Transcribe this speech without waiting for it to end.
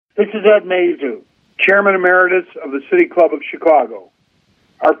This is Ed Mazu, Chairman Emeritus of the City Club of Chicago.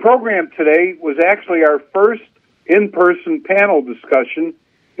 Our program today was actually our first in-person panel discussion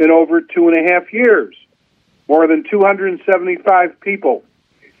in over 2.5 years. More than 275 people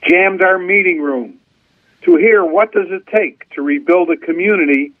jammed our meeting room to hear what does it take to rebuild a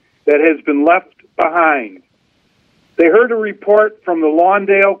community that has been left behind. They heard a report from the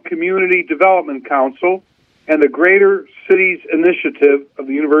Lawndale Community Development Council and the Greater Cities Initiative of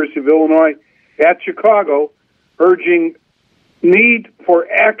the University of Illinois at Chicago, urging need for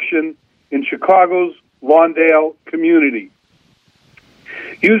action in Chicago's Lawndale community.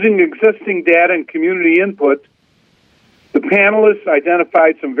 Using existing data and community input, the panelists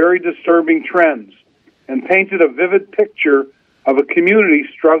identified some very disturbing trends and painted a vivid picture of a community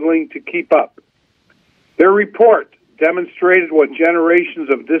struggling to keep up. Their report demonstrated what generations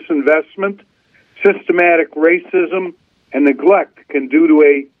of disinvestment, systematic racism, and neglect can do to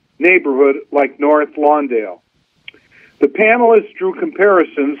a neighborhood like North Lawndale. The panelists drew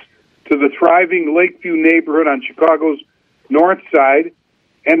comparisons to the thriving Lakeview neighborhood on Chicago's north side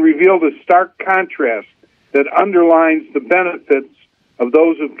and revealed a stark contrast that underlines the benefits of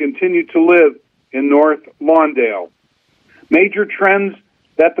those who continue to live in North Lawndale. Major trends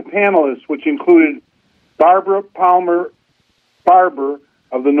that the panelists, which included Barbara Palmer Barber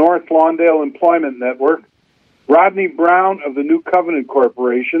of the North Lawndale Employment Network, Rodney Brown of the New Covenant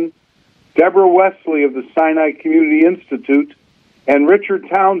Corporation, Deborah Wesley of the Sinai Community Institute, and Richard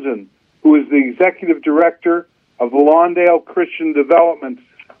Townsend, who is the Executive Director of the Lawndale Christian Development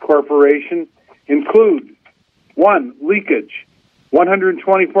Corporation, include 1. Leakage.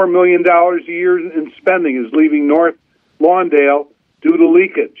 $124 million a year in spending is leaving North Lawndale due to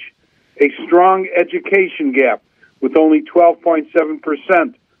leakage. A strong education gap, with only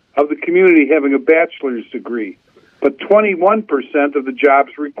 12.7% of the community having a bachelor's degree, but 21% of the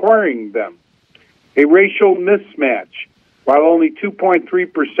jobs requiring them. A racial mismatch. While only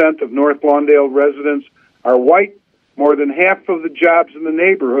 2.3% of North Lawndale residents are white, more than half of the jobs in the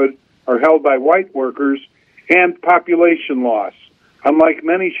neighborhood are held by white workers, and population loss. Unlike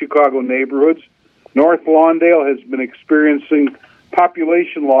many Chicago neighborhoods, North Lawndale has been experiencing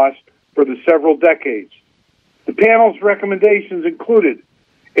population loss for the several decades. The panel's recommendations included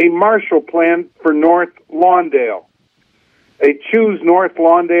a Marshall Plan for North Lawndale, a Choose North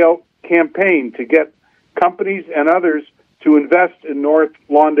Lawndale campaign to get companies and others to invest in North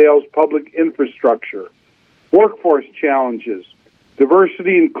Lawndale's public infrastructure, workforce challenges,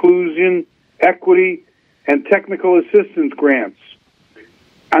 diversity, inclusion, equity, and technical assistance grants.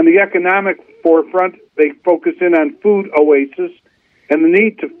 On the economic forefront, they focus in on food oasis and the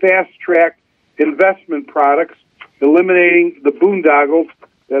need to fast-track investment products, eliminating the boondoggles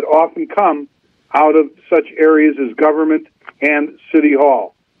that often come out of such areas as government and City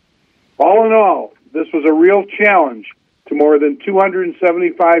Hall. All in all, this was a real challenge to more than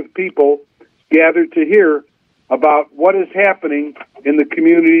 275 people gathered to hear about what is happening in the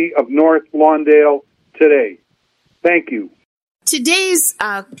community of North Lawndale today. Thank you. Today's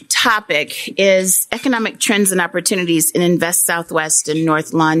topic is economic trends and opportunities in Invest Southwest and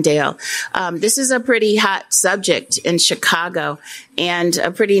North Lawndale. This is a pretty hot subject in Chicago and a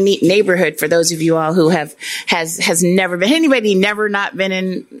pretty neat neighborhood for those of you all who has never been. Anybody never not been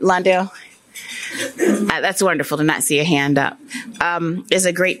in Lawndale? That's wonderful to not see a hand up. It's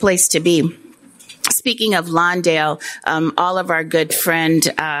a great place to be. Speaking of Lawndale, all of our good friend,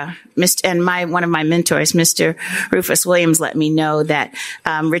 one of my mentors, Mr. Rufus Williams, let me know that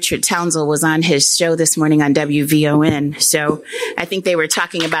Richard Townsend was on his show this morning on WVON. So I think they were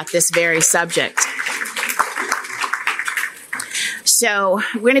talking about this very subject. So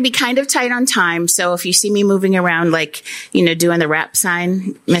we're going to be kind of tight on time. So if you see me moving around, doing the rap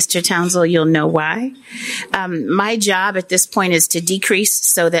sign, Mr. Townsend, you'll know why. My job at this point is to decrease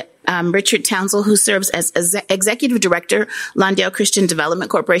so that Richard Townsend, who serves as Executive Director, Lawndale Christian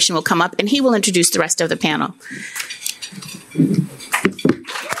Development Corporation, will come up and he will introduce the rest of the panel.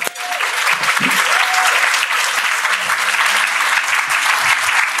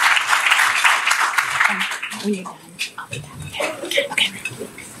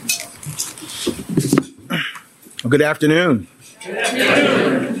 Good afternoon.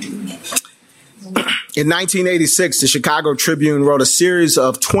 In 1986, the Chicago Tribune wrote a series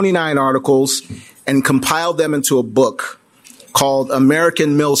of 29 articles and compiled them into a book called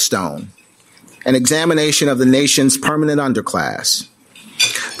American Millstone, an examination of the nation's permanent underclass.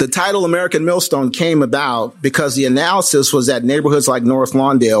 The title American Millstone came about because the analysis was that neighborhoods like North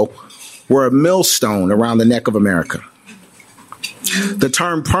Lawndale were a millstone around the neck of America. The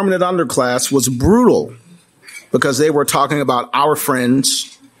term permanent underclass was brutal because they were talking about our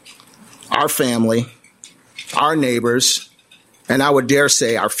friends, our family, our neighbors, and I would dare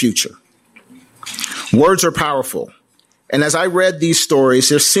say our future. Words are powerful. And as I read these stories,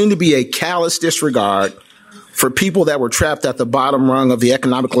 there seemed to be a callous disregard for people that were trapped at the bottom rung of the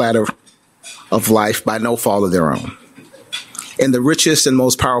economic ladder of life by no fault of their own, in the richest and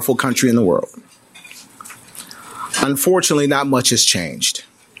most powerful country in the world. Unfortunately, not much has changed.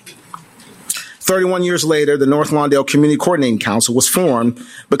 31 years later, the North Lawndale Community Coordinating Council was formed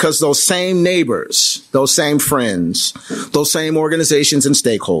because those same neighbors, those same friends, those same organizations and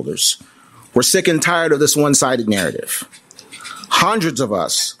stakeholders were sick and tired of this one-sided narrative. Hundreds of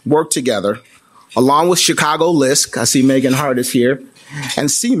us worked together, along with Chicago LISC, I see Megan Hart is here, and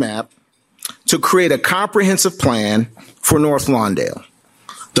CMAP, to create a comprehensive plan for North Lawndale,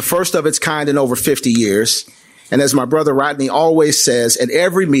 the first of its kind in over 50 years. And as my brother Rodney always says at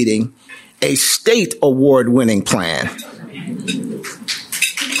every meeting, a state award-winning plan.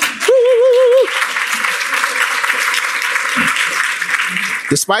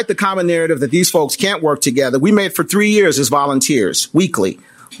 Despite the common narrative that these folks can't work together, we made for 3 years as volunteers, weekly,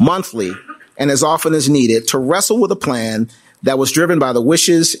 monthly, and as often as needed, to wrestle with a plan that was driven by the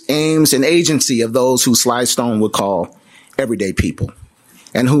wishes, aims, and agency of those who Sly Stone would call everyday people,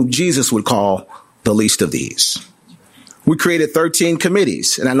 and whom Jesus would call the least of these. We created 13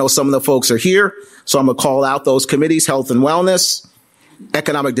 committees, and I know some of the folks are here, so I'm going to call out those committees: health and wellness,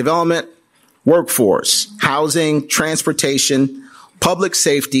 economic development, workforce, housing, transportation, public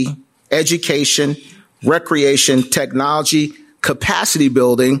safety, education, recreation, technology, capacity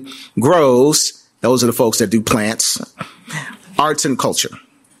building, grows, those are the folks that do plants, arts and culture.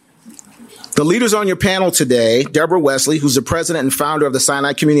 The leaders on your panel today: Deborah Wesley, who's the president and founder of the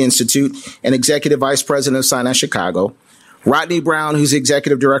Sinai Community Institute and executive vice president of Sinai Chicago; Rodney Brown, who's the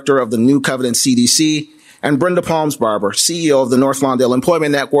executive director of the New Covenant CDC; and Brenda Palms-Barber, CEO of the North Lawndale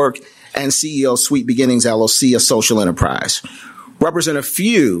Employment Network and CEO of Sweet Beginnings LLC, a social enterprise, represent a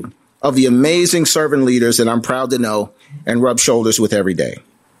few of the amazing servant leaders that I'm proud to know and rub shoulders with every day.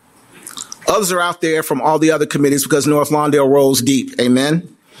 Others are out there from all the other committees because North Lawndale rolls deep.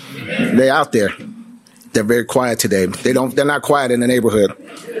 Amen? Amen. They're out there. They're very quiet today. They're not quiet in the neighborhood.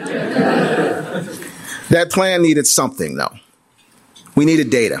 That plan needed something, though. We needed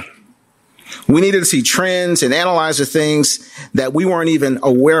data. We needed to see trends and analyze the things that we weren't even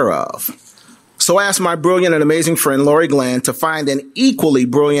aware of. So I asked my brilliant and amazing friend, Lori Glenn, to find an equally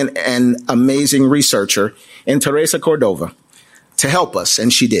brilliant and amazing researcher in Teresa Cordova to help us,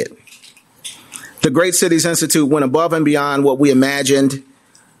 and she did. The Great Cities Institute went above and beyond what we imagined.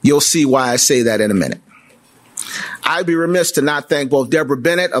 You'll see why I say that in a minute. I'd be remiss to not thank both Deborah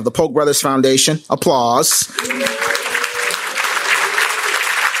Bennett of the Polk Brothers Foundation, applause,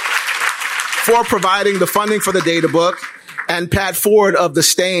 for providing the funding for the data book, and Pat Ford of the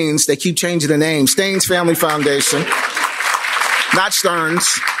Staines, they keep changing the name, Staines Family Foundation, not Stearns,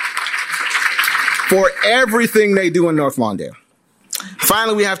 for everything they do in North Lawndale.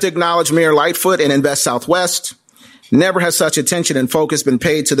 Finally, we have to acknowledge Mayor Lightfoot and Invest Southwest. Never has such attention and focus been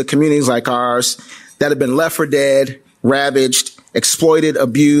paid to the communities like ours that have been left for dead, ravaged, exploited,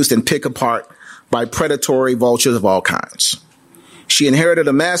 abused, and picked apart by predatory vultures of all kinds. She inherited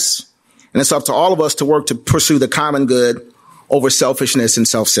a mess, and it's up to all of us to work to pursue the common good over selfishness and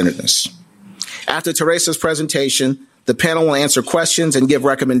self-centeredness. After Teresa's presentation, the panel will answer questions and give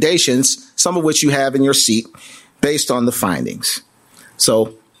recommendations, some of which you have in your seat, based on the findings.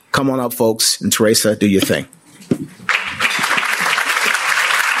 So come on up, folks, and Teresa, do your thing.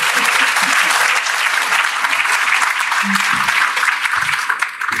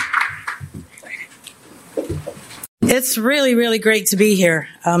 It's really, really great to be here.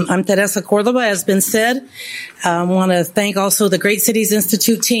 I'm Teresa Cordova, as been said. I want to thank also the Great Cities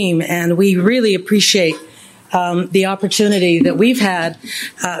Institute team, and we really appreciate the opportunity that we've had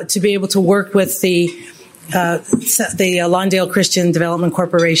to be able to work with the Lawndale Christian Development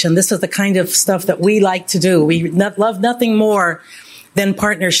Corporation. This is the kind of stuff that we like to do. We love nothing more than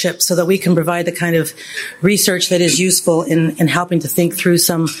partnership so that we can provide the kind of research that is useful in helping to think through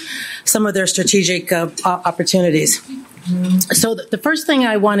some of their strategic opportunities. So the first thing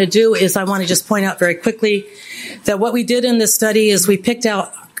I want to do is I want to just point out very quickly that what we did in this study is we picked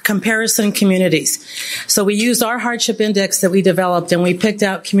out comparison communities. So we used our hardship index that we developed, and we picked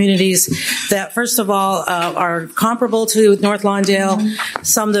out communities that, first of all, are comparable to North Lawndale,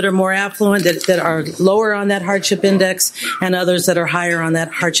 some that are more affluent, that are lower on that hardship index, and others that are higher on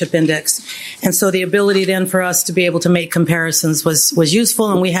that hardship index. And so the ability then for us to be able to make comparisons was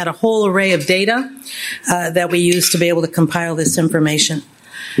useful, and we had a whole array of data that we used to be able to compile this information.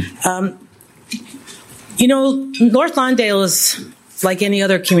 North Lawndale is like any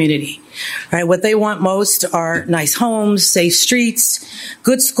other community. Right? What they want most are nice homes, safe streets,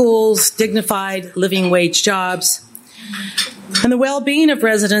 good schools, dignified living wage jobs. And the well-being of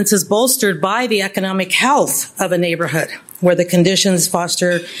residents is bolstered by the economic health of a neighborhood, where the conditions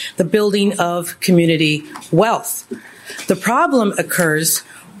foster the building of community wealth. The problem occurs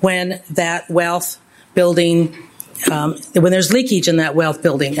when that wealth building, when there's leakage in that wealth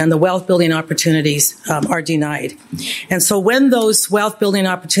building and the wealth building opportunities are denied. And so when those wealth building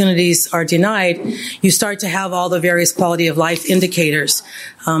opportunities are denied, you start to have all the various quality of life indicators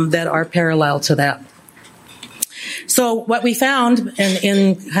that are parallel to that. So what we found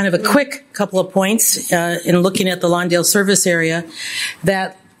in kind of a quick couple of points in looking at the Lawndale service area,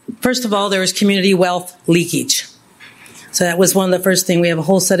 that first of all, there is community wealth leakage. So that was one of the first things. We have a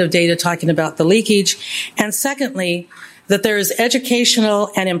whole set of data talking about the leakage. And secondly, that there is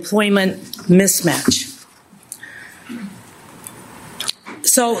educational and employment mismatch.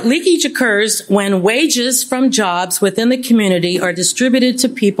 So leakage occurs when wages from jobs within the community are distributed to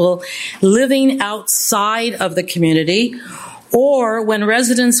people living outside of the community, or when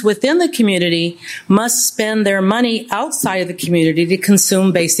residents within the community must spend their money outside of the community to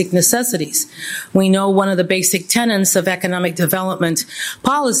consume basic necessities. We know one of the basic tenets of economic development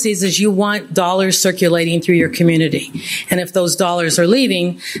policies is you want dollars circulating through your community. And if those dollars are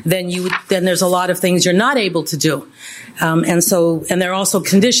leaving, then there's a lot of things you're not able to do. And there are also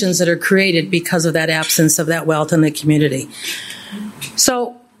conditions that are created because of that absence of that wealth in the community.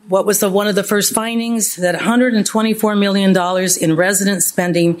 So what was one of the first findings? That $124 million in resident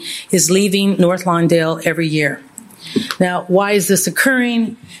spending is leaving North Lawndale every year. Now, why is this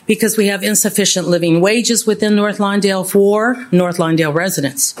occurring? Because we have insufficient living wages within North Lawndale for North Lawndale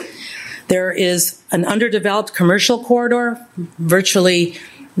residents. There is an underdeveloped commercial corridor, virtually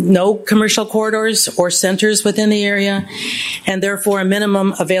no commercial corridors or centers within the area, and therefore a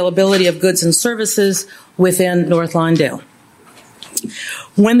minimum availability of goods and services within North Lawndale.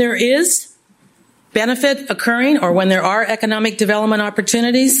 When there is benefit occurring, or when there are economic development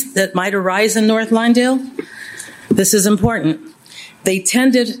opportunities that might arise in North Lawndale, this is important. They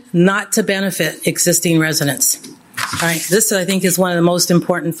tended not to benefit existing residents. All right, this, I think, is one of the most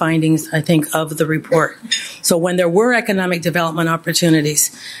important findings, I think, of the report. So when there were economic development opportunities,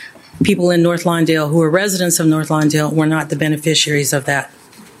 people in North Lawndale who were residents of North Lawndale were not the beneficiaries of that.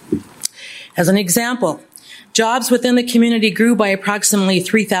 As an example, jobs within the community grew by approximately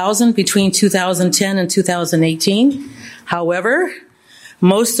 3,000 between 2010 and 2018. However,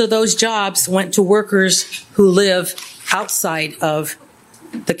 most of those jobs went to workers who live outside of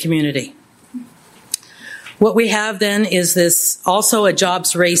the community. What we have then is this also a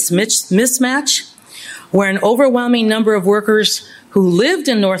jobs race mismatch, where an overwhelming number of workers who lived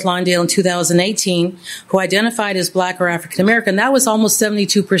in North Lawndale in 2018, who identified as Black or African American, that was almost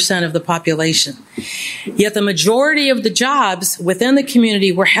 72% of the population. Yet the majority of the jobs within the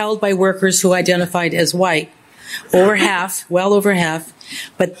community were held by workers who identified as white, over half, well over half,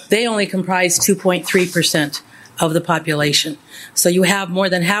 but they only comprised 2.3% of the population. So you have more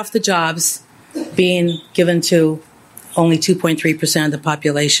than half the jobs being given to only 2.3% of the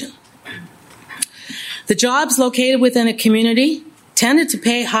population. The jobs located within a community tended to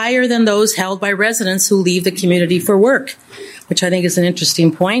pay higher than those held by residents who leave the community for work, which I think is an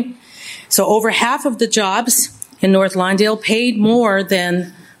interesting point. So over half of the jobs in North Lawndale paid more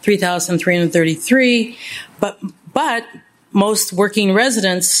than $3,333, but most working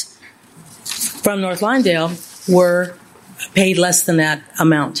residents from North Lawndale were paid less than that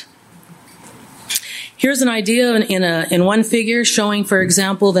amount. Here's an idea in one figure showing, for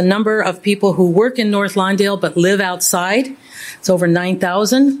example, the number of people who work in North Lawndale but live outside. It's over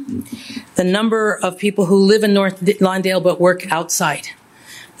 9,000. The number of people who live in North Lawndale but work outside.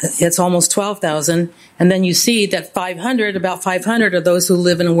 It's almost 12,000. And then you see that about 500 are those who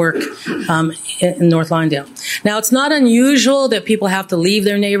live and work in North Lawndale. Now, it's not unusual that people have to leave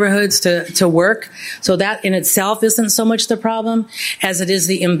their neighborhoods to work. So that in itself isn't so much the problem as it is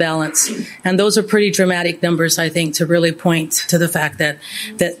the imbalance. And those are pretty dramatic numbers, I think, to really point to the fact that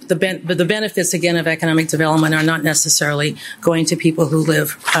the benefits, again, of economic development are not necessarily going to people who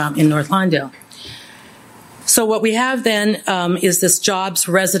live in North Lawndale. So what we have then is this jobs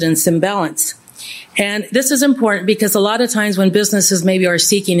residence imbalance. And this is important because a lot of times when businesses maybe are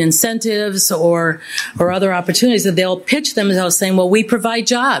seeking incentives or other opportunities, they'll pitch themselves saying, well, we provide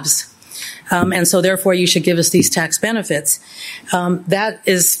jobs. And so therefore you should give us these tax benefits. That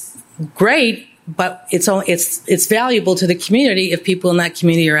is great, but it's valuable to the community if people in that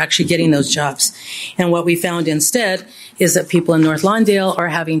community are actually getting those jobs. And what we found instead is that people in North Lawndale are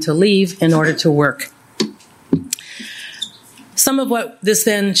having to leave in order to work. some of what this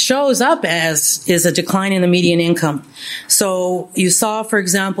then shows up as is a decline in the median income. So you saw, for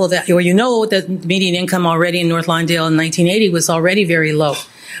example, that, or you know that median income already in North Lawndale in 1980 was already very low.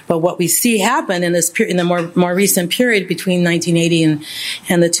 But what we see happen in this in the more recent period between 1980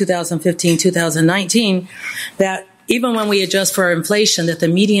 and the 2015-2019, that even when we adjust for inflation, that the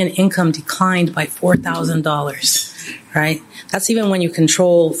median income declined by $4,000, right? That's even when you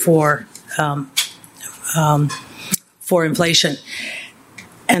control for inflation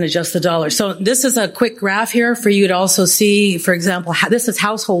and adjust the dollar. So this is a quick graph here for you to also see, for example, this is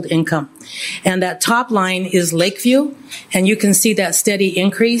household income. And that top line is Lakeview, and you can see that steady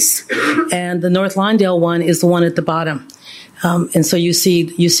increase. And the North Lawndale one is the one at the bottom. And so you see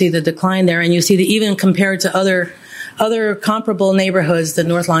the decline there, and you see that even compared to other comparable neighborhoods, the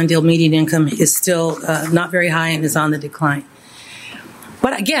North Lawndale median income is still not very high and is on the decline.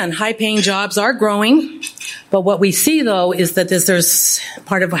 But again, high-paying jobs are growing. But what we see, though, is that there's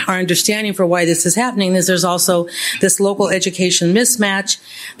part of our understanding for why this is happening is there's also this local education mismatch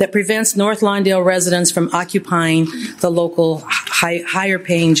that prevents North Lawndale residents from occupying the local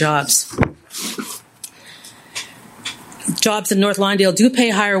higher-paying jobs. Jobs in North Lawndale do pay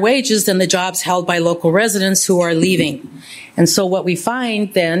higher wages than the jobs held by local residents who are leaving. And so what we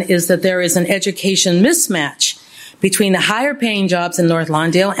find then is that there is an education mismatch between the higher paying jobs in North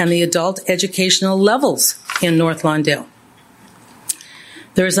Lawndale and the adult educational levels in North Lawndale.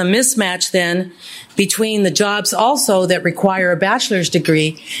 There's a mismatch then between the jobs also that require a bachelor's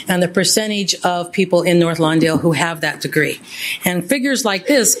degree and the percentage of people in North Lawndale who have that degree. And figures like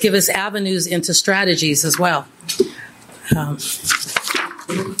this give us avenues into strategies as well.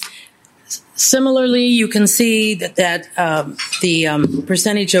 Similarly, you can see that the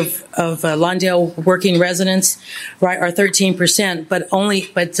percentage of Lawndale working residents, right, are 13%, but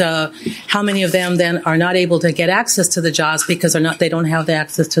how many of them then are not able to get access to the jobs because they don't have the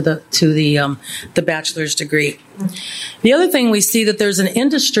access to the bachelor's degree. The other thing we see that there's an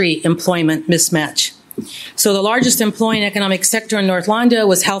industry employment mismatch. So the largest employing economic sector in North Lawndale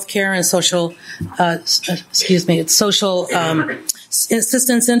was healthcare and social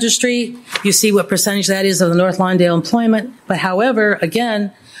assistance industry. You see what percentage that is of the North Lawndale employment. But however,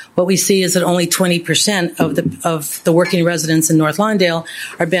 again, what we see is that only 20% of the working residents in North Lawndale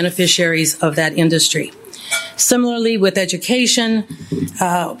are beneficiaries of that industry. Similarly, with education,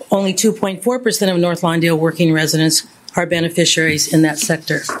 only 2.4% of North Lawndale working residents are beneficiaries in that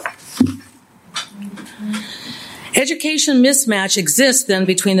sector. Education mismatch exists then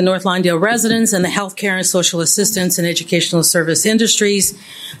between the North Lawndale residents and the healthcare and social assistance and educational service industries,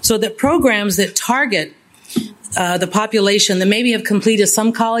 so that programs that target the population that maybe have completed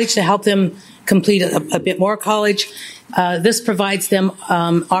some college to help them complete a bit more college, this provides them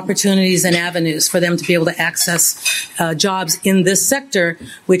opportunities and avenues for them to be able to access jobs in this sector,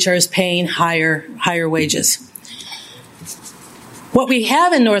 which are paying higher wages. What we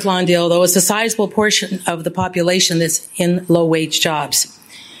have in North Lawndale, though, is a sizable portion of the population that's in low-wage jobs.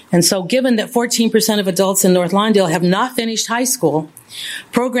 And so given that 14% of adults in North Lawndale have not finished high school,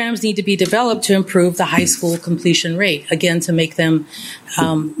 programs need to be developed to improve the high school completion rate, again, to make them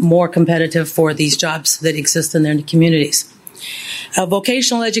more competitive for these jobs that exist in their communities.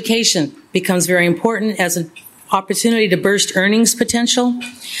 Vocational education becomes very important as an opportunity to burst earnings potential.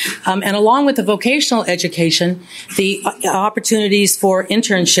 And along with the vocational education, the opportunities for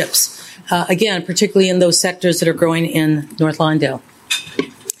internships, again, particularly in those sectors that are growing in North Lawndale.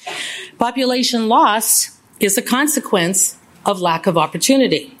 Population loss is a consequence of lack of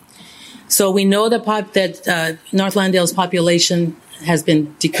opportunity. So we know that North Lawndale's population has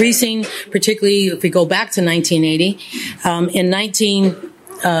been decreasing, particularly if we go back to 1980.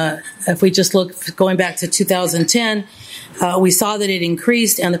 If we just look going back to 2010, we saw that it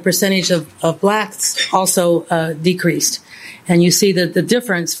increased and the percentage of blacks also decreased. And you see that the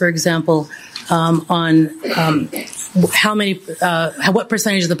difference, for example, on what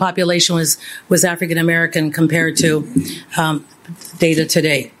percentage of the population was African American compared to data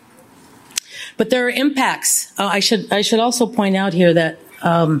today. But there are impacts. I should also point out here that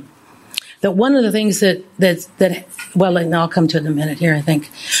one of the things that well, and I'll come to it in a minute here, I think.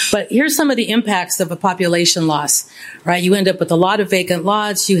 But here's some of the impacts of a population loss, right? You end up with a lot of vacant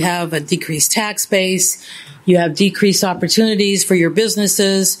lots. You have a decreased tax base. You have decreased opportunities for your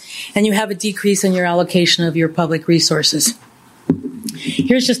businesses. And you have a decrease in your allocation of your public resources.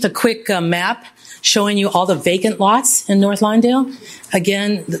 Here's just a quick map showing you all the vacant lots in North Lawndale.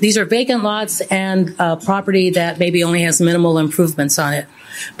 Again, these are vacant lots and property that maybe only has minimal improvements on it.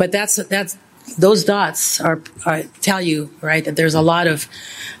 But that's those dots tell you, right, that there's a lot of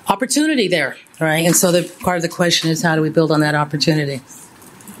opportunity there, right? And so part of the question is, how do we build on that opportunity?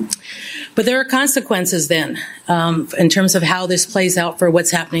 But there are consequences then in terms of how this plays out for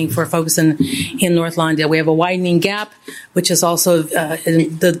what's happening for folks in North Lawndale. We have a widening gap, which is also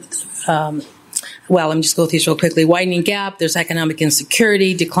well, let me just go through these real quickly. Widening gap, there's economic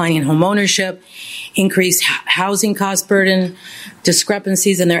insecurity, declining home ownership, increased housing cost burden,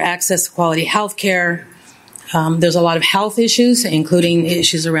 discrepancies in their access to quality health care. There's a lot of health issues, including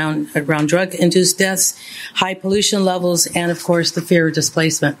issues around drug-induced deaths, high pollution levels, and, of course, the fear of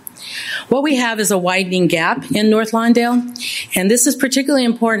displacement. What we have is a widening gap in North Lawndale, and this is particularly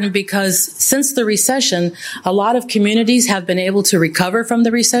important because since the recession, a lot of communities have been able to recover from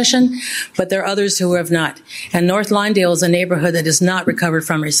the recession, but there are others who have not. And North Lawndale is a neighborhood that has not recovered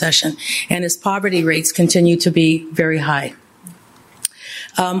from recession, and its poverty rates continue to be very high.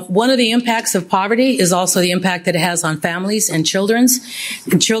 One of the impacts of poverty is also the impact that it has on families and children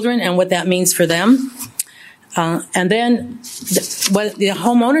and what that means for them. And then the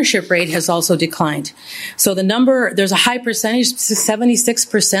home ownership rate has also declined. So there's a high percentage,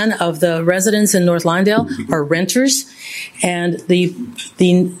 76% of the residents in North Lawndale are renters, and the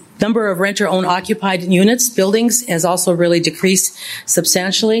number of renter-owned occupied units, buildings, has also really decreased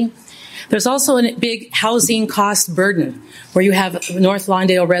substantially. There's also a big housing cost burden where you have North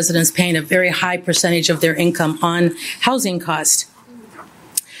Lawndale residents paying a very high percentage of their income on housing costs.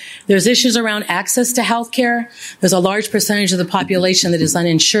 There's issues around access to health care. There's a large percentage of the population that is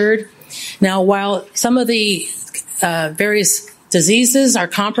uninsured. Now, while some of the various diseases are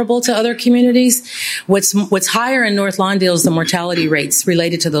comparable to other communities, what's higher in North Lawndale is the mortality rates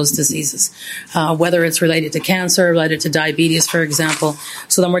related to those diseases, whether it's related to cancer, related to diabetes, for example.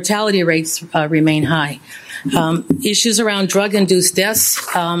 So the mortality rates remain high. Issues around drug-induced deaths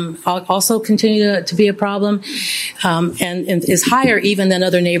also continue to be a problem, and is higher even than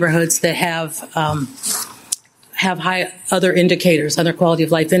other neighborhoods that have high other indicators, other quality of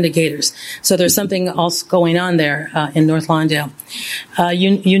life indicators. So there's something else going on there in North Lawndale.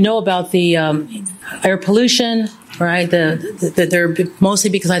 You know about the air pollution, right? They're mostly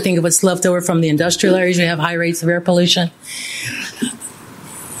because I think of what's left over from the industrial areas. You have high rates of air pollution.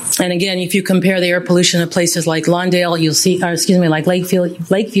 And again, if you compare the air pollution in places like Lawndale, like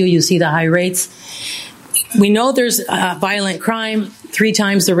Lakeview, you see the high rates. We know there's violent crime, 3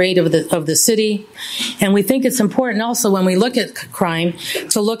 times the rate of the city. And we think it's important also when we look at crime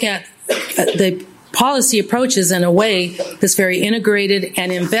to look at the policy approaches in a way that's very integrated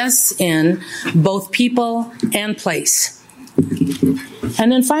and invests in both people and place.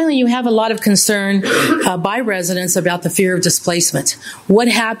 And then finally, you have a lot of concern by residents about the fear of displacement. What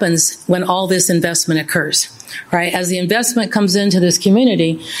happens when all this investment occurs, right? As the investment comes into this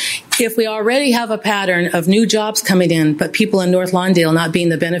community, if we already have a pattern of new jobs coming in, but people in North Lawndale not being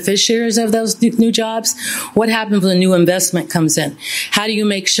the beneficiaries of those new jobs, what happens when a new investment comes in? How do you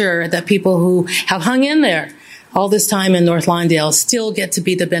make sure that people who have hung in there all this time in North Lawndale still get to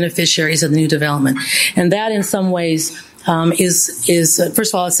be the beneficiaries of the new development? And that in some ways is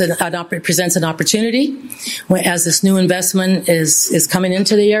first of all, it presents an opportunity as this new investment is coming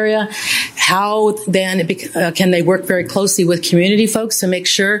into the area. How then can they work very closely with community folks to make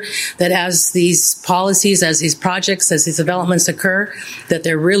sure that as these policies, as these projects, as these developments occur, that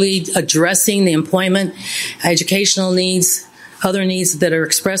they're really addressing the employment, educational needs, other needs that are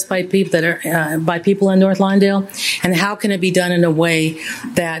expressed by people by people in North Lawndale, and how can it be done in a way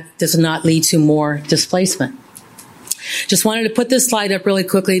that does not lead to more displacement? Just wanted to put this slide up really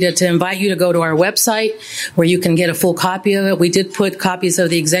quickly to invite you to go to our website where you can get a full copy of it. We did put copies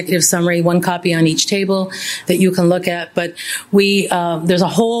of the executive summary, 1 copy on each table that you can look at. But there's a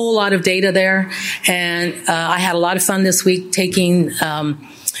whole lot of data there. And I had a lot of fun this week taking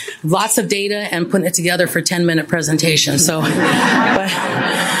lots of data and putting it together for a 10-minute presentation. So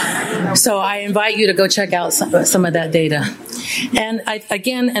I invite you to go check out some of that data. And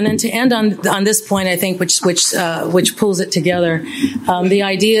then to end on this point, I think, which pulls it together, the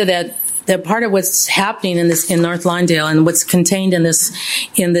idea that part of what's happening in North Lawndale and what's contained in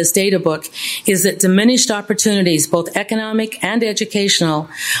this data book is that diminished opportunities, both economic and educational,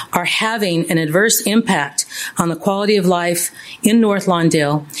 are having an adverse impact on the quality of life in North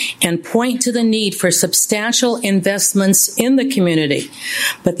Lawndale and point to the need for substantial investments in the community.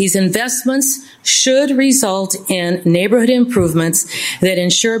 But these investments should result in neighborhood improvements that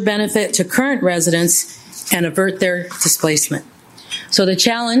ensure benefit to current residents and avert their displacement. So the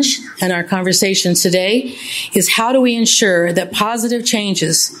challenge in our conversation today is how do we ensure that positive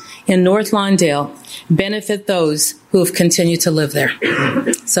changes in North Lawndale benefit those who have continued to live there?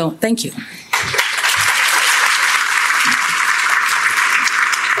 So thank you.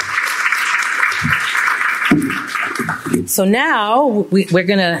 So now we're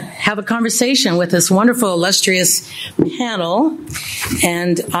going to have a conversation with this wonderful, illustrious panel,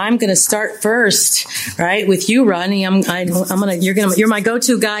 and I'm going to start first, right, with you, Rodney. You're my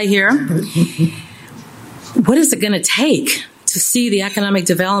go-to guy here. What is it going to take to see the economic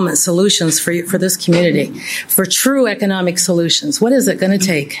development solutions for this community, for true economic solutions? What is it going to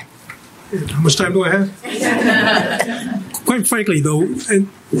take? How much time do I have? Quite frankly, though,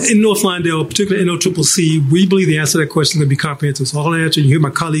 in North Lawndale, particularly NOCCC, we believe the answer to that question is going to be comprehensive. So I'll answer, and you hear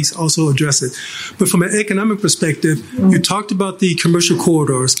my colleagues also address it. But from an economic perspective, you talked about the commercial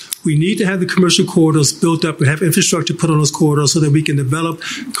corridors. We need to have the commercial corridors built up and have infrastructure put on those corridors so that we can develop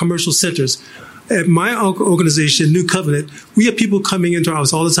commercial centers. At my organization, New Covenant, we have people coming into our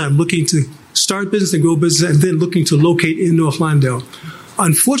house all the time looking to start business and grow business and then looking to locate in North Lawndale.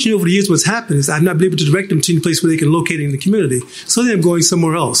 Unfortunately, over the years, what's happened is I've not been able to direct them to any place where they can locate in the community. So they're going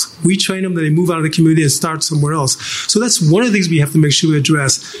somewhere else. We train them, then they move out of the community and start somewhere else. So that's one of the things we have to make sure we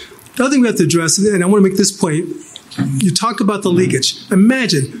address. The other thing we have to address, and I want to make this point, you talked about the leakage.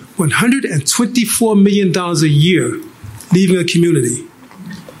 Imagine $124 million a year leaving a community.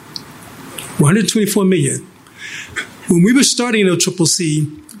 $124 million. When we were starting in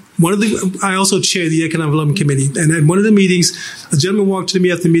NOCCC, I also chair the Economic Development Committee, and at one of the meetings, a gentleman walked to me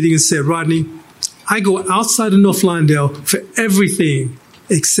after the meeting and said, Rodney, I go outside of North Lawndale for everything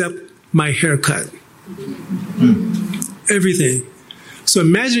except my haircut. Everything. So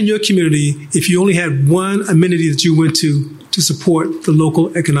imagine your community if you only had one amenity that you went to support the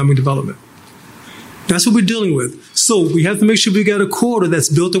local economic development. That's what we're dealing with. So we have to make sure we got a corridor that's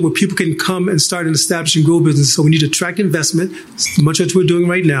built up where people can come and start and establish and grow business. So we need to attract investment, much of what we're doing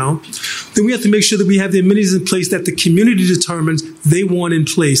right now. Then we have to make sure that we have the amenities in place that the community determines they want in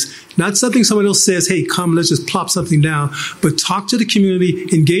place. Not something someone else says, hey, come, let's just plop something down. But talk to the community,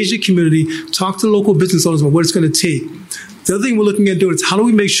 engage the community, talk to the local business owners about what it's going to take. The other thing we're looking at doing is how do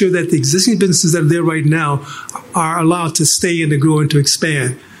we make sure that the existing businesses that are there right now are allowed to stay and to grow and to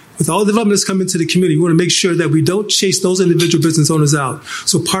expand. With all the development that's come into the community, we want to make sure that we don't chase those individual business owners out.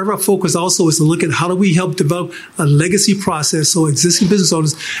 So part of our focus also is to look at how do we help develop a legacy process so existing business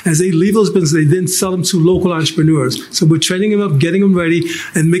owners, as they leave those businesses, they then sell them to local entrepreneurs. So we're training them up, getting them ready,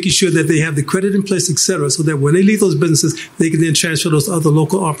 and making sure that they have the credit in place, et cetera, so that when they leave those businesses, they can then transfer those to other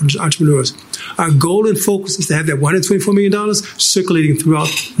local entrepreneurs. Our goal and focus is to have that $124 million circulating throughout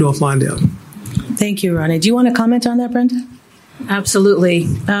North Lawndale. Thank you, Ronnie. Do you want to comment on that, Brenda? Absolutely.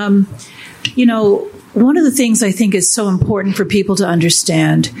 One of the things I think is so important for people to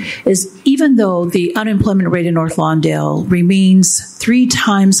understand is even though the unemployment rate in North Lawndale remains 3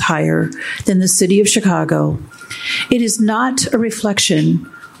 times higher than the city of Chicago, it is not a reflection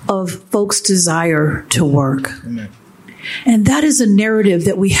of folks' desire to work. Amen. And that is a narrative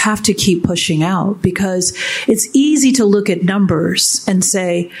that we have to keep pushing out because it's easy to look at numbers and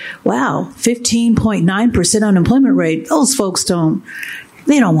say, wow, 15.9% unemployment rate, those folks don't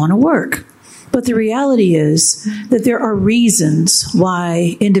want to work. But the reality is that there are reasons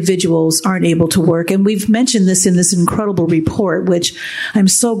why individuals aren't able to work. And we've mentioned this in this incredible report, which I'm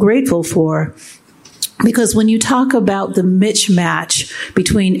so grateful for. Because when you talk about the mismatch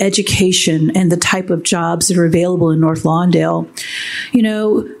between education and the type of jobs that are available in North Lawndale,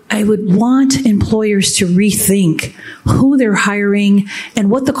 I would want employers to rethink who they're hiring and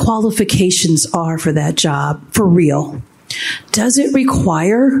what the qualifications are for that job for real. Does it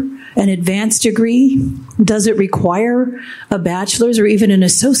require an advanced degree? Does it require a bachelor's or even an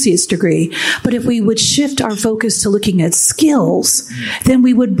associate's degree? But if we would shift our focus to looking at skills, then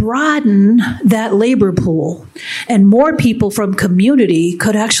we would broaden that labor pool and more people from community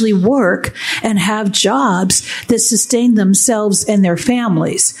could actually work and have jobs that sustain themselves and their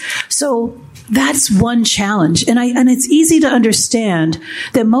families. So that's one challenge. And it's easy to understand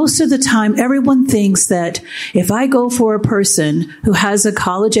that most of the time everyone thinks that if I go for a person who has a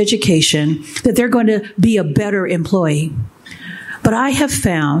college education, that they're going to be a better employee. But I have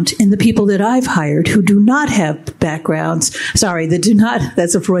found in the people that I've hired who do not have backgrounds,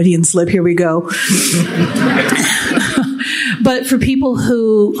 that's a Freudian slip, here we go. But for people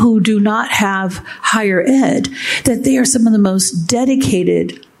who do not have higher ed, that they are some of the most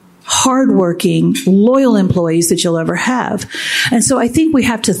dedicated, hardworking, loyal employees that you'll ever have. And so I think we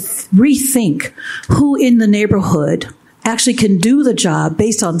have to rethink who in the neighborhood actually can do the job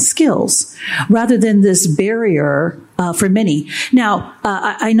based on skills rather than this barrier for many. Now,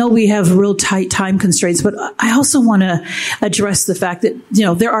 I know we have real tight time constraints, but I also want to address the fact that,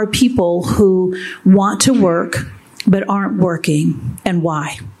 there are people who want to work but aren't working, and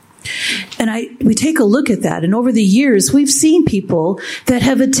why? And we take a look at that. And over the years, we've seen people that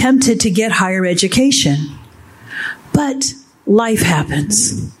have attempted to get higher education. But life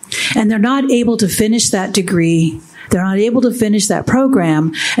happens, and they're not able to finish that degree. They're not able to finish that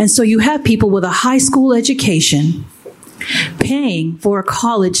program. And so you have people with a high school education paying for a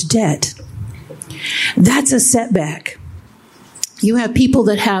college debt. That's a setback. You have people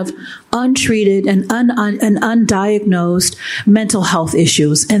that have untreated and undiagnosed mental health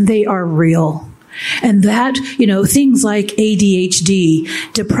issues, and they are real. And that, things like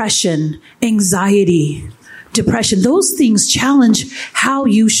ADHD, depression, anxiety, those things challenge how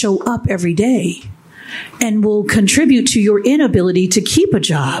you show up every day and will contribute to your inability to keep a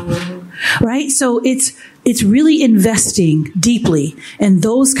job, right? So it's really investing deeply in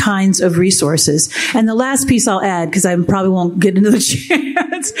those kinds of resources. And the last piece I'll add, because I probably won't get into the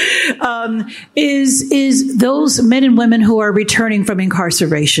chance, is those men and women who are returning from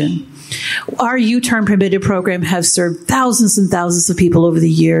incarceration. Our U-Turn Permitted program has served thousands and thousands of people over the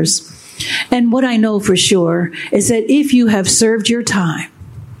years. And what I know for sure is that if you have served your time,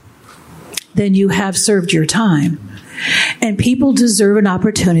 then you have served your time. And people deserve an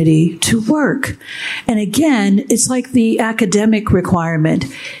opportunity to work. And again, it's like the academic requirement.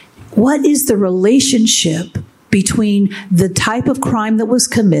 What is the relationship between the type of crime that was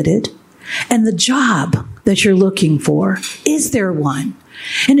committed and the job that you're looking for? Is there one?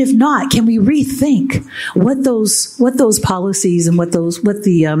 And if not, can we rethink what those policies and what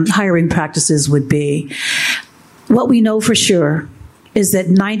the hiring practices would be? What we know for sure is that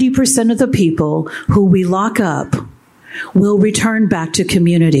 90% of the people who we lock up will return back to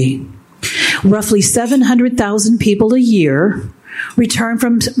community. Roughly 700,000 people a year return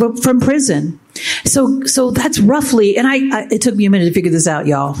from prison. So that's roughly, and it took me a minute to figure this out,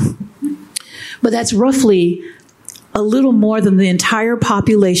 y'all, but that's roughly a little more than the entire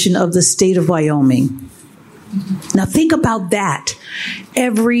population of the state of Wyoming. Now think about that.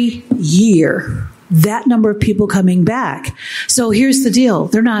 Every year, that number of people coming back. So here's the deal.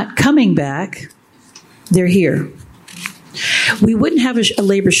 They're not coming back. They're here. We wouldn't have a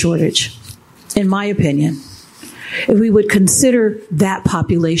labor shortage, in my opinion, if we would consider that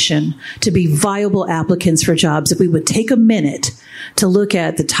population to be viable applicants for jobs, if we would take a minute to look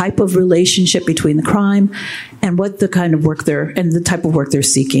at the type of relationship between the crime and what the kind of work and the type of work they're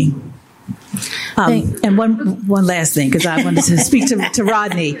seeking. And one last thing, because I wanted to speak to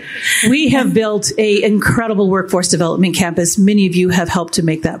Rodney. We have built an incredible workforce development campus. Many of you have helped to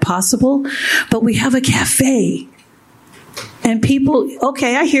make that possible. But we have a cafe. And people,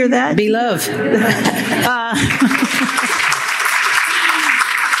 okay, I hear that. Be love.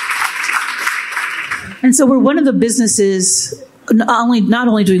 And so we're one of the businesses not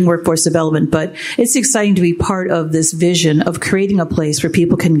only doing workforce development, but it's exciting to be part of this vision of creating a place where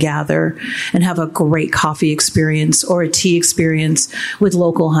people can gather and have a great coffee experience or a tea experience with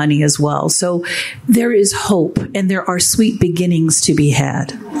local honey as well. So there is hope and there are sweet beginnings to be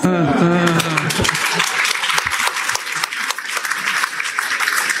had.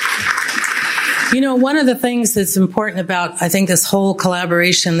 One of the things that's important about, I think, this whole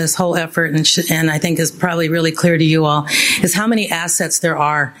collaboration, this whole effort, and I think is probably really clear to you all, is how many assets there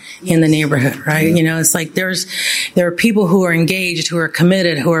are in the neighborhood, right? It's like there are people who are engaged, who are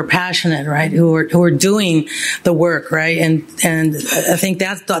committed, who are passionate, right? Who are doing the work, right? And I think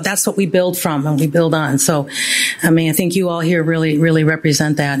that's what we build from and we build on. So, I think you all here really, really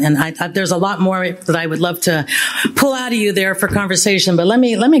represent that. And there's a lot more that I would love to pull out of you there for conversation, but let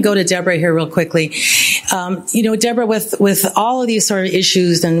me go to Deborah here real quickly. Deborah, with all of these sort of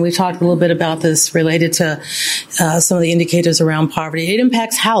issues, and we talked a little bit about this related to some of the indicators around poverty, it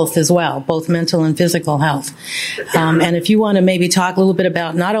impacts health as well, both mental and physical health. And if you want to maybe talk a little bit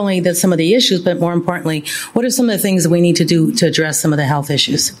about not only some of the issues, but more importantly, what are some of the things that we need to do to address some of the health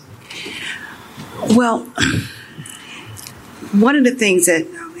issues? Well, one of the things that,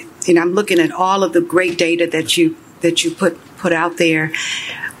 I'm looking at all of the great data that you put out there.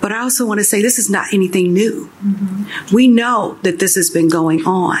 But I also want to say this is not anything new. Mm-hmm. We know that this has been going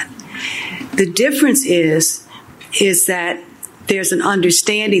on. The difference is that there's an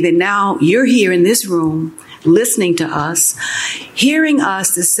understanding that now you're here in this room listening to us, hearing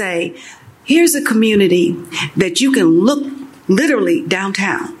us to say, here's a community that you can look literally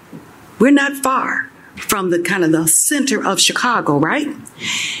downtown. We're not far from the kind of the center of Chicago, right?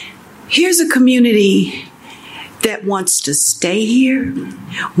 Here's a community that wants to stay here,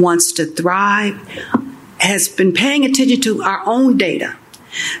 wants to thrive, has been paying attention to our own data.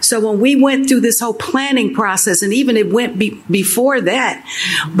 So when we went through this whole planning process, and even it went before that,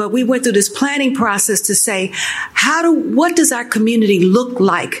 but we went through this planning process to say, what does our community look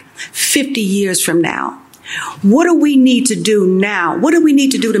like 50 years from now? What do we need to do now? What do we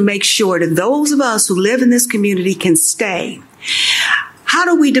need to do to make sure that those of us who live in this community can stay? How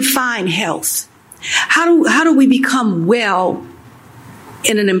do we define health? How do we become well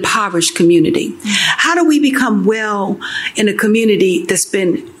in an impoverished community? How do we become well in a community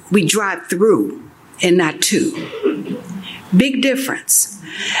we drive through and not to? Big difference.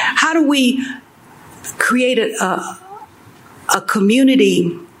 How do we create a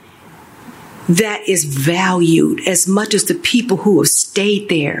community that is valued as much as the people who have stayed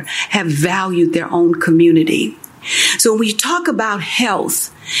there have valued their own community? So when we talk about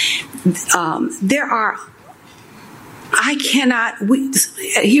health,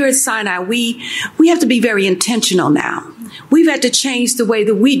 here at Sinai, we have to be very intentional now. We've had to change the way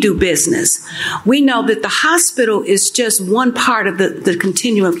that we do business. We know that the hospital is just one part of the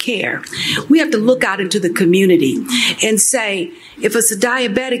continuum of care. We have to look out into the community and say, if it's a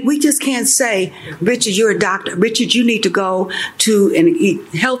diabetic, we just can't say, Richard, you're a doctor. Richard, you need to go to and eat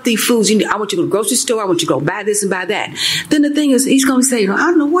healthy foods. I want you to go to the grocery store. I want you to go buy this and buy that. Then the thing is, he's going to say, I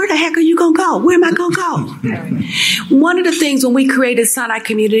don't know, where the heck are you going to go? Where am I going to go? One of the things when we created Sinai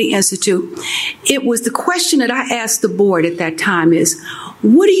Community Institute, it was the question that I asked the board at that time is,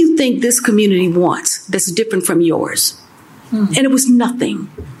 what do you think this community wants that's different from yours? And it was nothing.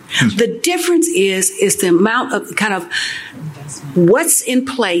 The difference is the amount of kind of what's in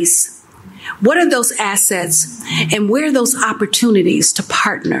place, what are those assets, and where are those opportunities to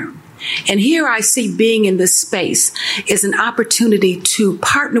partner. And here I see being in this space is an opportunity to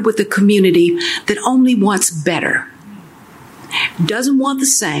partner with a community that only wants better, doesn't want the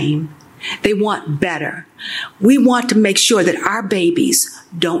same. They want better. We want to make sure that our babies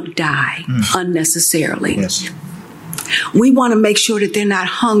don't die unnecessarily. Yes. We want to make sure that they're not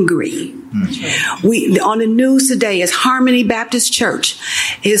hungry. On the news today is Harmony Baptist Church.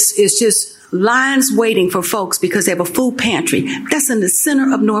 It's just lines waiting for folks because they have a food pantry. That's in the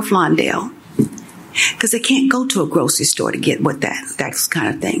center of North Lawndale. Because they can't go to a grocery store to get that kind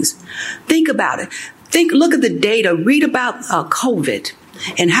of things. Think about it. Look at the data. Read about COVID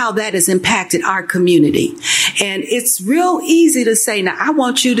and how that has impacted our community. And it's real easy to say, now, I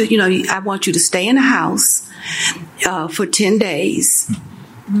want you to stay in the house for 10 days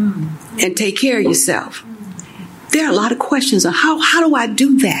and take care of yourself. There are a lot of questions on how do I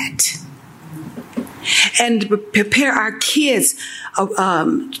do that? And prepare our kids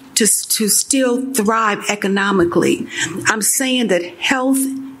to still thrive economically. I'm saying that health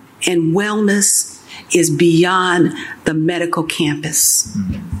and wellness is beyond the medical campus.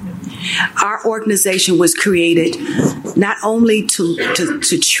 Our organization was created not only to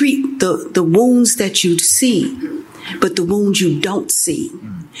treat the wounds that you see, but the wounds you don't see,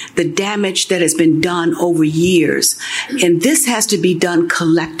 the damage that has been done over years. And this has to be done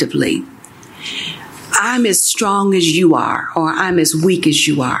collectively. I'm as strong as you are, or I'm as weak as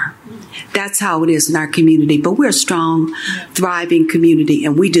you are. That's how it is in our community. But we're a strong, thriving community,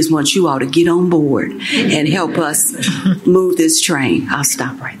 and we just want you all to get on board and help us move this train. I'll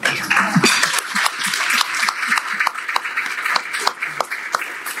stop right there.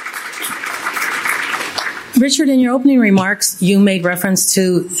 Richard, in your opening remarks, you made reference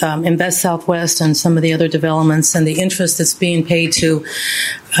to Invest Southwest and some of the other developments and the interest that's being paid to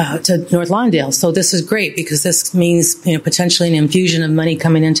North Lawndale. So this is great because this means potentially an infusion of money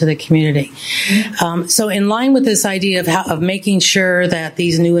coming into the community. So in line with this idea of making sure that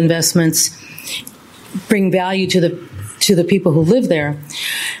these new investments bring value to the people who live there,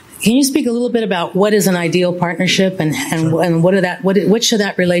 can you speak a little bit about what is an ideal partnership and what should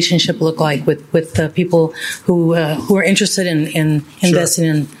that relationship look like with the people who are interested in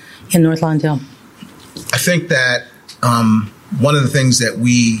investing in North Lawndale? I think that one of the things that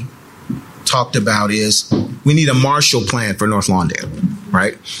we talked about is we need a Marshall Plan for North Lawndale,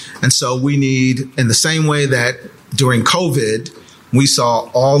 right? And so we need, in the same way that during COVID, we saw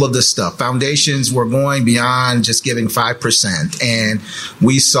all of this stuff. Foundations were going beyond just giving 5%. And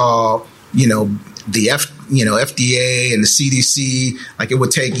we saw, the FDA and the CDC, like it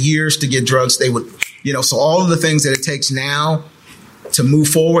would take years to get drugs. They would, so all of the things that it takes now to move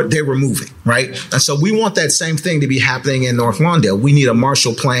forward, they were moving, right? And so we want that same thing to be happening in North Lawndale. We need a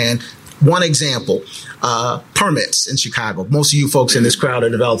Marshall Plan. One example, permits in Chicago. Most of you folks in this crowd are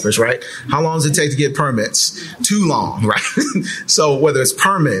developers, right? How long does it take to get permits? Too long, right? So whether it's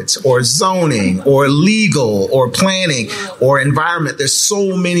permits or zoning or legal or planning or environment, there's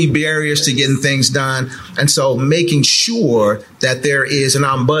so many barriers to getting things done. And so making sure that there is an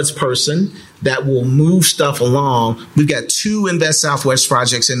ombudsperson that will move stuff along. We've got 2 Invest Southwest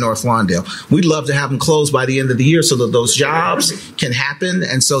projects in North Lawndale. We'd love to have them closed by the end of the year so that those jobs can happen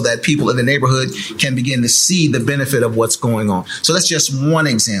and so that people in the neighborhood can begin to see the benefit of what's going on. So that's just one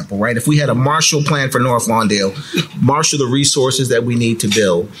example, right? If we had a Marshall Plan for North Lawndale, marshal the resources that we need to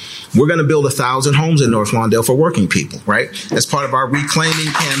build, we're going to build 1,000 homes in North Lawndale for working people, right? As part of our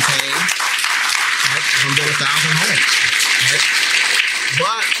reclaiming campaign, right? We're going to build 1,000 homes, right?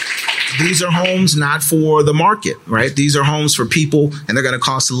 But these are homes not for the market, right? These are homes for people, and they're going to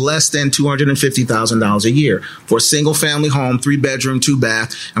cost less than $250,000 a year for a single family home, 3-bedroom,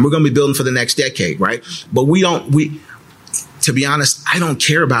 2-bath, and we're going to be building for the next decade, right? But to be honest, I don't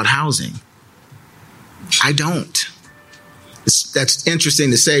care about housing. I don't. That's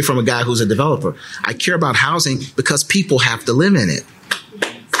interesting to say from a guy who's a developer. I care about housing because people have to live in it,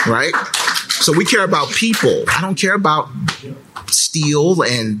 right? So we care about people. I don't care about steel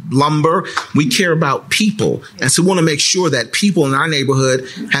and lumber. We care about people. And so we want to make sure that people in our neighborhood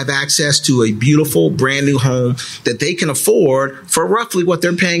have access to a beautiful, brand new home that they can afford for roughly what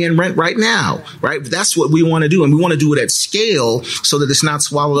they're paying in rent right now, right? That's what we want to do. And we want to do it at scale so that it's not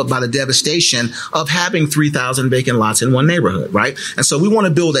swallowed up by the devastation of having 3,000 vacant lots in one neighborhood, right? And so we want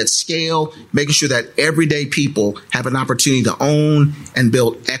to build at scale, making sure that everyday people have an opportunity to own and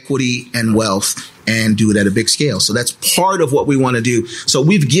build equity and wealth and do it at a big scale. So that's part of what we want to do. So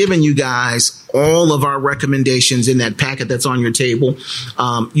we've given you guys all of our recommendations in that packet that's on your table.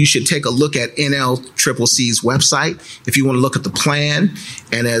 You should take a look at NLCCC's website if you want to look at the plan.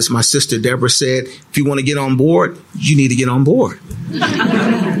 And as my sister Deborah said, if you want to get on board, you need to get on board.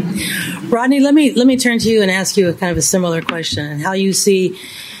 Rodney, let me turn to you and ask you a kind of a similar question and how you see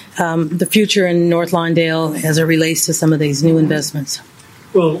the future in North Lawndale as it relates to some of these new investments.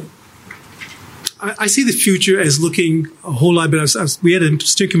 Well, I see the future as looking a whole lot better. We had a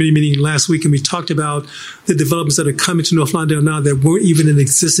steering committee meeting last week, and we talked about the developments that are coming to North Lawndale now that weren't even in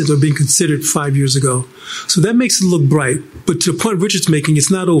existence or being considered 5 years ago. So that makes it look bright. But to the point Richard's making, it's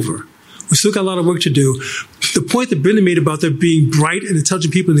not over. We still got a lot of work to do. The point that Brenda made about there being bright and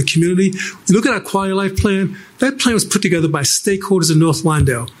intelligent people in the community, look at our quality of life plan. That plan was put together by stakeholders in North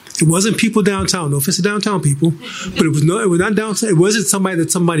Lawndale. It wasn't people downtown. No offense to downtown people, but it was not downtown. It wasn't somebody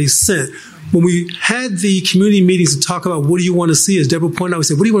that somebody sent. When we had the community meetings to talk about what do you want to see, as Deborah pointed out, we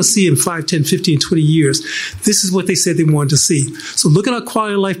said, what do you want to see in 5, 10, 15, 20 years? This is what they said they wanted to see. So look at our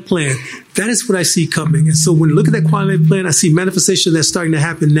quality of life plan. That is what I see coming. And so when you look at that quality of life plan, I see manifestation that's starting to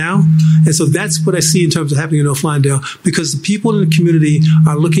happen now. And so that's what I see in terms of happening in North Lawndale, because the people in the community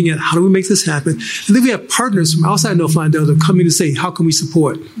are looking at how do we make this happen? And then we have partners from outside North Lawndale that are coming to say, how can we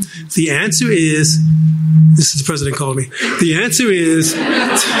support? The answer is, this is the president calling me. The answer is,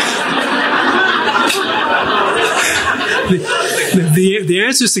 the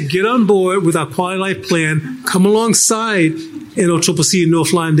answer is to get on board with our quality of life plan, come alongside NLCCC in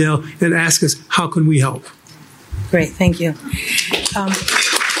North Lawndale and ask us, how can we help? Great, thank you.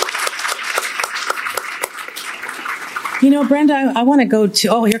 Brenda, I want to go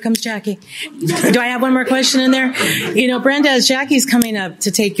to, here comes Jackie. Do I have one more question in there? Brenda, as Jackie's coming up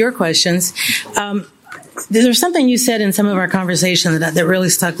to take your questions, there's something you said in some of our conversation that really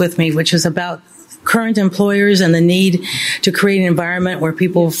stuck with me, which was about current employers and the need to create an environment where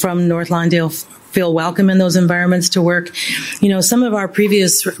people from North Lawndale feel welcome in those environments to work. Some of our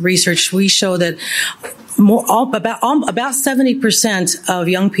previous research, we show that about 70% of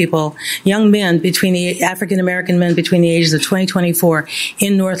young men African American men between the ages of 20 and 24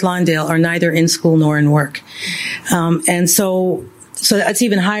 in North Lawndale are neither in school nor in work. And so that's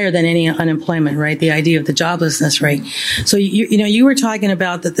even higher than any unemployment, right? The idea of the joblessness rate. So you were talking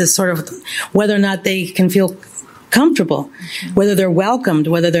about that this sort of whether or not they can feel comfortable, whether they're welcomed,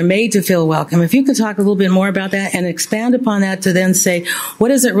 whether they're made to feel welcome. If you could talk a little bit more about that and expand upon that to then say,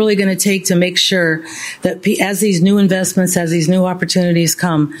 what is it really going to take to make sure that as these new investments, as these new opportunities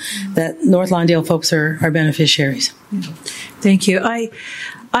come, that North Lawndale folks are beneficiaries? Thank you.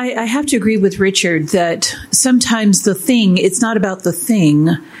 I have to agree with Richard that sometimes it's not about the thing,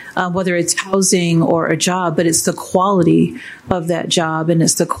 whether it's housing or a job, but it's the quality of that job and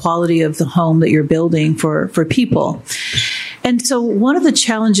it's the quality of the home that you're building for people. And so one of the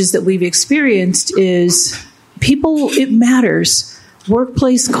challenges that we've experienced is it matters.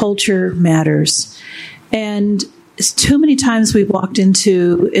 Workplace culture matters. And too many times we've walked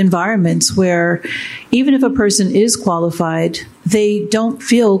into environments where even if a person is qualified, they don't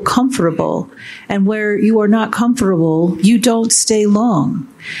feel comfortable. And where you are not comfortable, you don't stay long.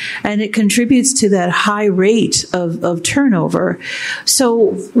 And it contributes to that high rate of turnover.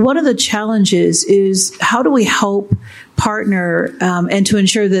 So one of the challenges is how do we help partner and to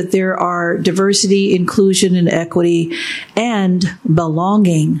ensure that there are diversity, inclusion, and equity and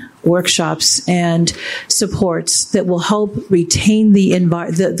belonging workshops and supports that will help retain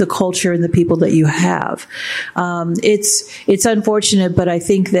the culture and the people that you have. It's unfortunate, but I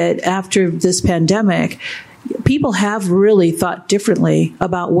think that after this pandemic, people have really thought differently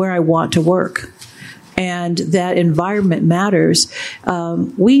about where I want to work. And that environment matters.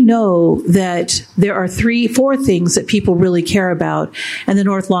 We know that there are 4 things that people really care about. And the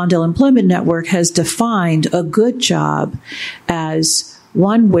North Lawndale Employment Network has defined a good job as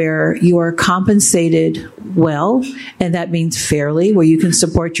one where you are compensated well, and that means fairly, where you can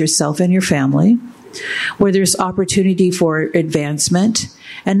support yourself and your family, where there's opportunity for advancement,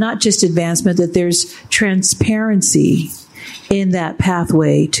 and not just advancement, that there's transparency in that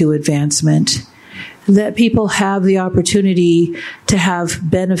pathway to advancement, that people have the opportunity to have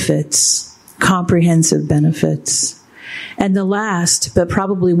benefits, comprehensive benefits. And the last, but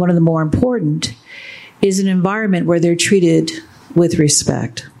probably one of the more important, is an environment where they're treated with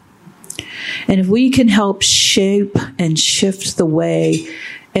respect. And if we can help shape and shift the way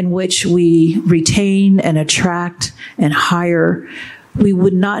in which we retain and attract and hire, we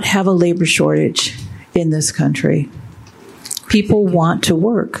would not have a labor shortage in this country. People want to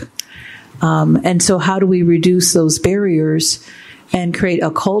work. And so how do we reduce those barriers and create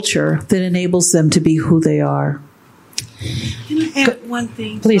a culture that enables them to be who they are? Can I add one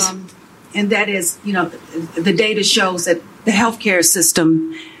thing? Please. And that is, the data shows that the healthcare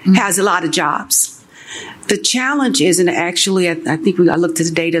system has a lot of jobs. The challenge is, and actually I think I looked at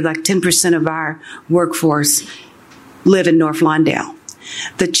the data, like 10% of our workforce live in North Lawndale.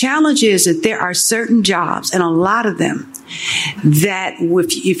 The challenge is that there are certain jobs, and a lot of them, that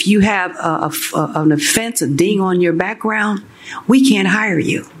if you have an offense, a ding on your background, we can't hire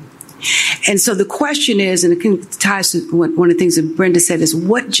you. And so the question is, and it ties to one of the things that Brenda said, is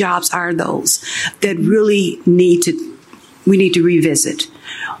what jobs are those that really we need to revisit?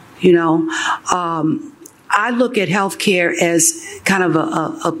 I look at healthcare as kind of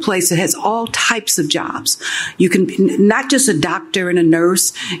a place that has all types of jobs. You can, not just a doctor and a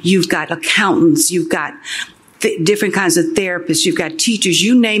nurse, you've got accountants, you've got different kinds of therapists, you've got teachers,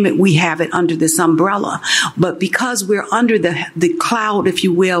 you name it, we have it under this umbrella. But because we're under the cloud, if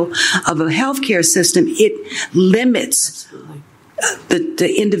you will, of a healthcare system, it limits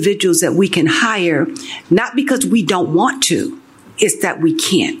the individuals that we can hire, not because we don't want to, it's that we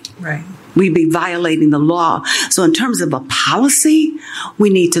can't. Right. We'd be violating the law. So in terms of a policy, we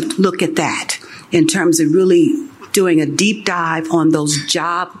need to look at that in terms of really doing a deep dive on those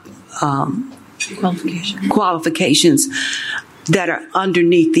job qualifications that are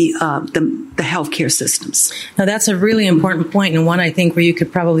underneath the healthcare systems. Now that's a really important point, and one I think where you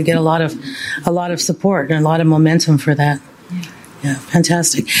could probably get a lot of support and a lot of momentum for that. Yeah,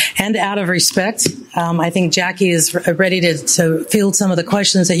 fantastic. And out of respect, I think Jackie is ready to field some of the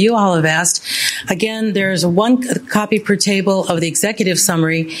questions that you all have asked. Again, there's one copy per table of the executive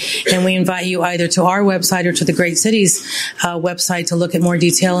summary, and we invite you either to our website or to the Great Cities website to look at more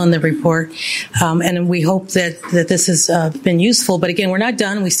detail in the report. And we hope that this has been useful. But again, we're not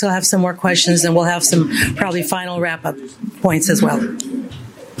done. We still have some more questions, and we'll have some probably final wrap-up points as well.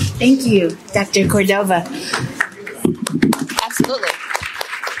 Thank you, Dr. Cordova. Absolutely.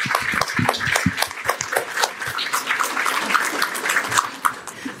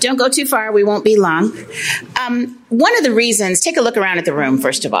 Don't go too far. We won't be long. One of the reasons, take a look around at the room,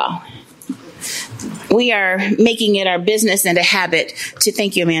 first of all. We are making it our business and a habit to,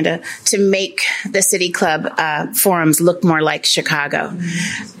 thank you, Amanda, to make the City Club forums look more like Chicago.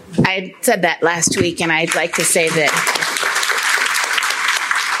 I said that last week, and I'd like to say that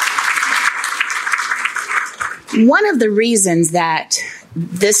one of the reasons that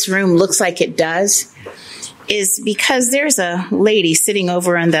this room looks like it does is because there's a lady sitting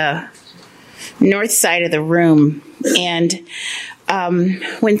over on the north side of the room, and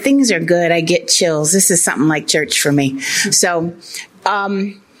when things are good, I get chills. This is something like church for me. So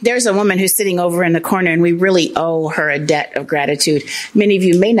there's a woman who's sitting over in the corner, and we really owe her a debt of gratitude. Many of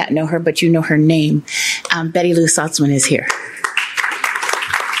you may not know her, but you know her name. Betty Lou Saltzman is here.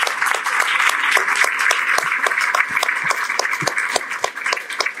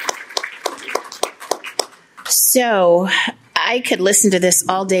 So I could listen to this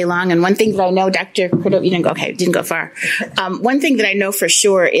all day long. And one thing that I know, Dr. Cordova, you didn't go far. One thing that I know for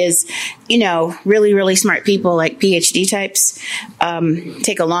sure is, really, really smart people like PhD types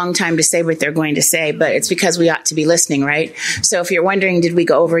take a long time to say what they're going to say, but it's because we ought to be listening, right? So if you're wondering, did we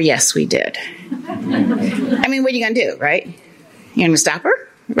go over? Yes, we did. I mean, what are you going to do, right? You're going to stop her?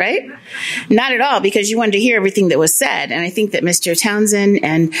 right? Not at all, because you wanted to hear everything that was said. And I think that Mr. Townsend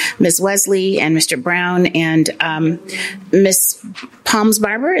and Ms. Wesley and Mr. Brown and Ms. Palms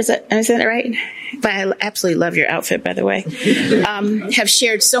Barber, is that right? But I absolutely love your outfit, by the way, have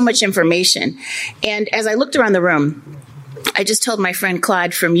shared so much information. And as I looked around the room, I just told my friend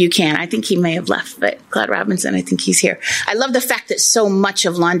Claude from UCAN, I think he may have left, but Claude Robinson, I think he's here. I love the fact that so much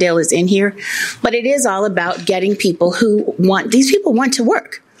of Lawndale is in here, but it is all about getting people these people want to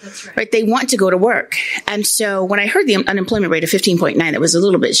work. That's right. They want to go to work. And so when I heard the unemployment rate of 15.9, that was a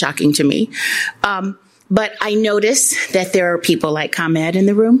little bit shocking to me. But I noticed that there are people like ComEd in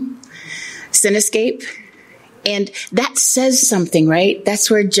the room, Cinescape, and that says something, right?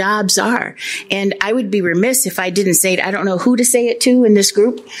 That's where jobs are. And I would be remiss if I didn't say it. I don't know who to say it to in this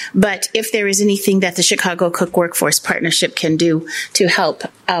group, but if there is anything that the Chicago Cook Workforce Partnership can do to help,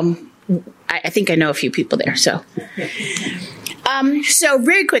 I think I know a few people there. So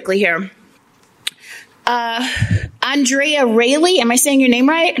very quickly here, Andrea Rayleigh, am I saying your name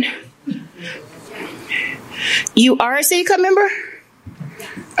right? You are a City Club member?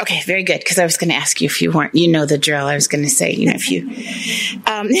 Okay, very good, because I was going to ask you if you weren't. You know the drill. I was going to say, if you...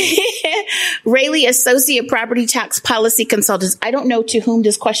 Rayleigh, Associate Property Tax Policy Consultants. I don't know to whom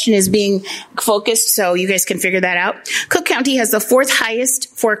this question is being focused, so you guys can figure that out. Cook County has the 4th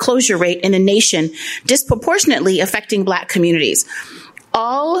highest foreclosure rate in the nation, disproportionately affecting Black communities.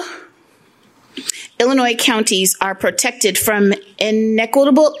 All Illinois counties are protected from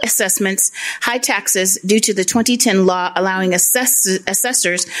inequitable assessments, high taxes due to the 2010 law allowing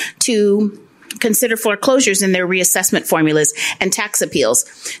assessors to consider foreclosures in their reassessment formulas and tax appeals.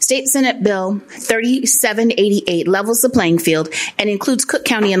 State Senate Bill 3788 levels the playing field and includes Cook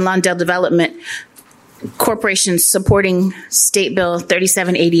County and Lawndale Development Corporations supporting State Bill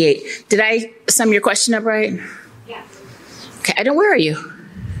 3788. Did I sum your question up right? Yeah. Okay, where are you?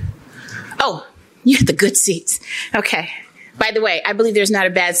 Oh, you have the good seats. Okay. By the way, I believe there's not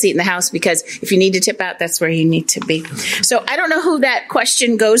a bad seat in the house, because if you need to tip out, that's where you need to be. So I don't know who that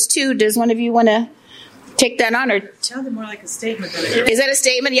question goes to. Does one of you want to take that on? Or it sounded more like a statement. Is that a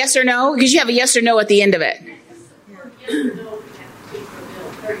statement, yes or no? Because you have a yes or no at the end of it.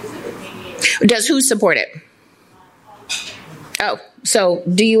 Does who support it? Oh, so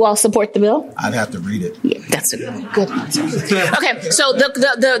do you all support the bill? I'd have to read it. Yeah, that's a good answer. Okay, so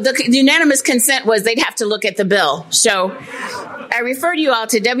the unanimous consent was they'd have to look at the bill. So I referred you all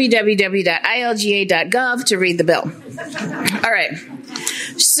to www.ilga.gov to read the bill. All right.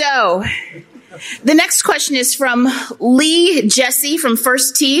 So the next question is from Lee Jesse from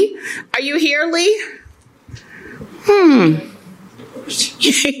First Tee. Are you here, Lee?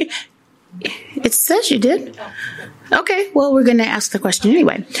 It says you did. Okay, well, we're going to ask the question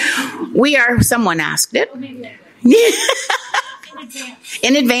anyway. Someone asked it.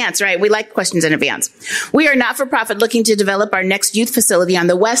 In advance, right. We like questions in advance. We are not-for-profit looking to develop our next youth facility on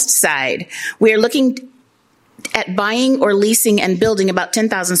the west side. We are looking at buying or leasing and building about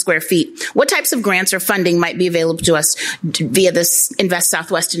 10,000 square feet. What types of grants or funding might be available to us via this Invest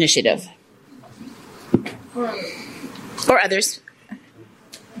Southwest initiative? Or others?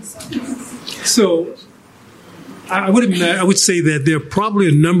 So I would say that there are probably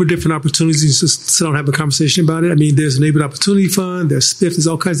a number of different opportunities to sit down and have a conversation about it. I mean, there's a Neighborhood Opportunity Fund, there's SPIF, there's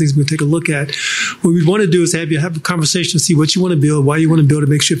all kinds of things we can take a look at. What we want to do is have a conversation, see what you want to build, why you want to build it,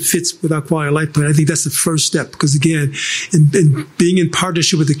 make sure it fits with our quality of life plan. I think that's the first step, because again, in being in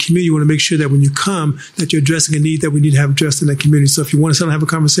partnership with the community, you want to make sure that when you come, that you're addressing a need that we need to have addressed in that community. So if you want to sit down and have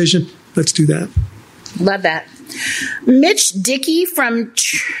a conversation, let's do that. Love that. Mitch Dickey from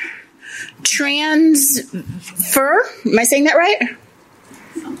Transfer. Am I saying that right?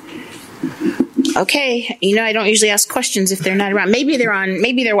 Okay. I don't usually ask questions if they're not around. Maybe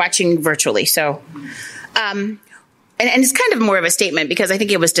they're watching virtually. So, and it's kind of more of a statement, because I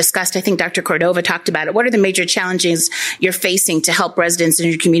think it was discussed. I think Dr. Cordova talked about it. What are the major challenges you're facing to help residents in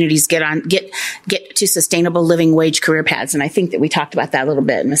your communities get to sustainable living wage career paths? And I think that we talked about that a little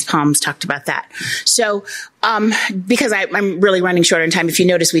bit. Ms. Palms talked about that. So, because I'm really running short on time, if you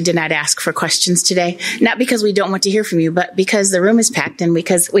notice, we did not ask for questions today, not because we don't want to hear from you, but because the room is packed and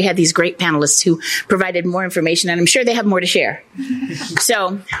because we had these great panelists who provided more information, and I'm sure they have more to share.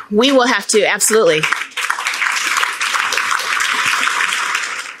 So we will have to absolutely